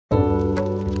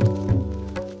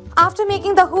After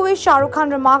making the "Who is Shah Rukh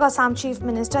Khan" remark, Assam Chief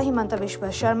Minister Himanta Biswa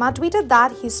tweeted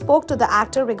that he spoke to the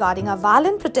actor regarding a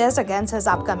violent protest against his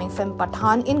upcoming film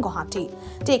Pathaan in Guwahati.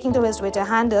 Taking to his Twitter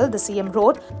handle, the CM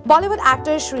wrote, "Bollywood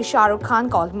actor Shri Shah Rukh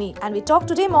Khan called me and we talked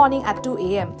today morning at 2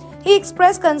 a.m. He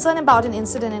expressed concern about an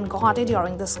incident in Guwahati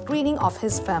during the screening of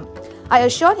his film. I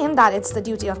assured him that it's the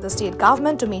duty of the state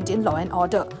government to maintain law and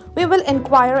order. We will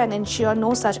inquire and ensure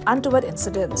no such untoward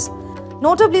incidents."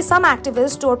 Notably, some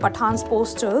activists tore Pathaan's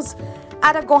posters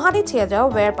at a Guwahati theatre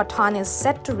where Pathaan is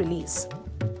set to release.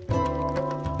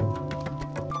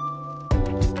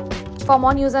 For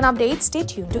more news and updates, stay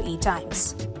tuned to ETimes.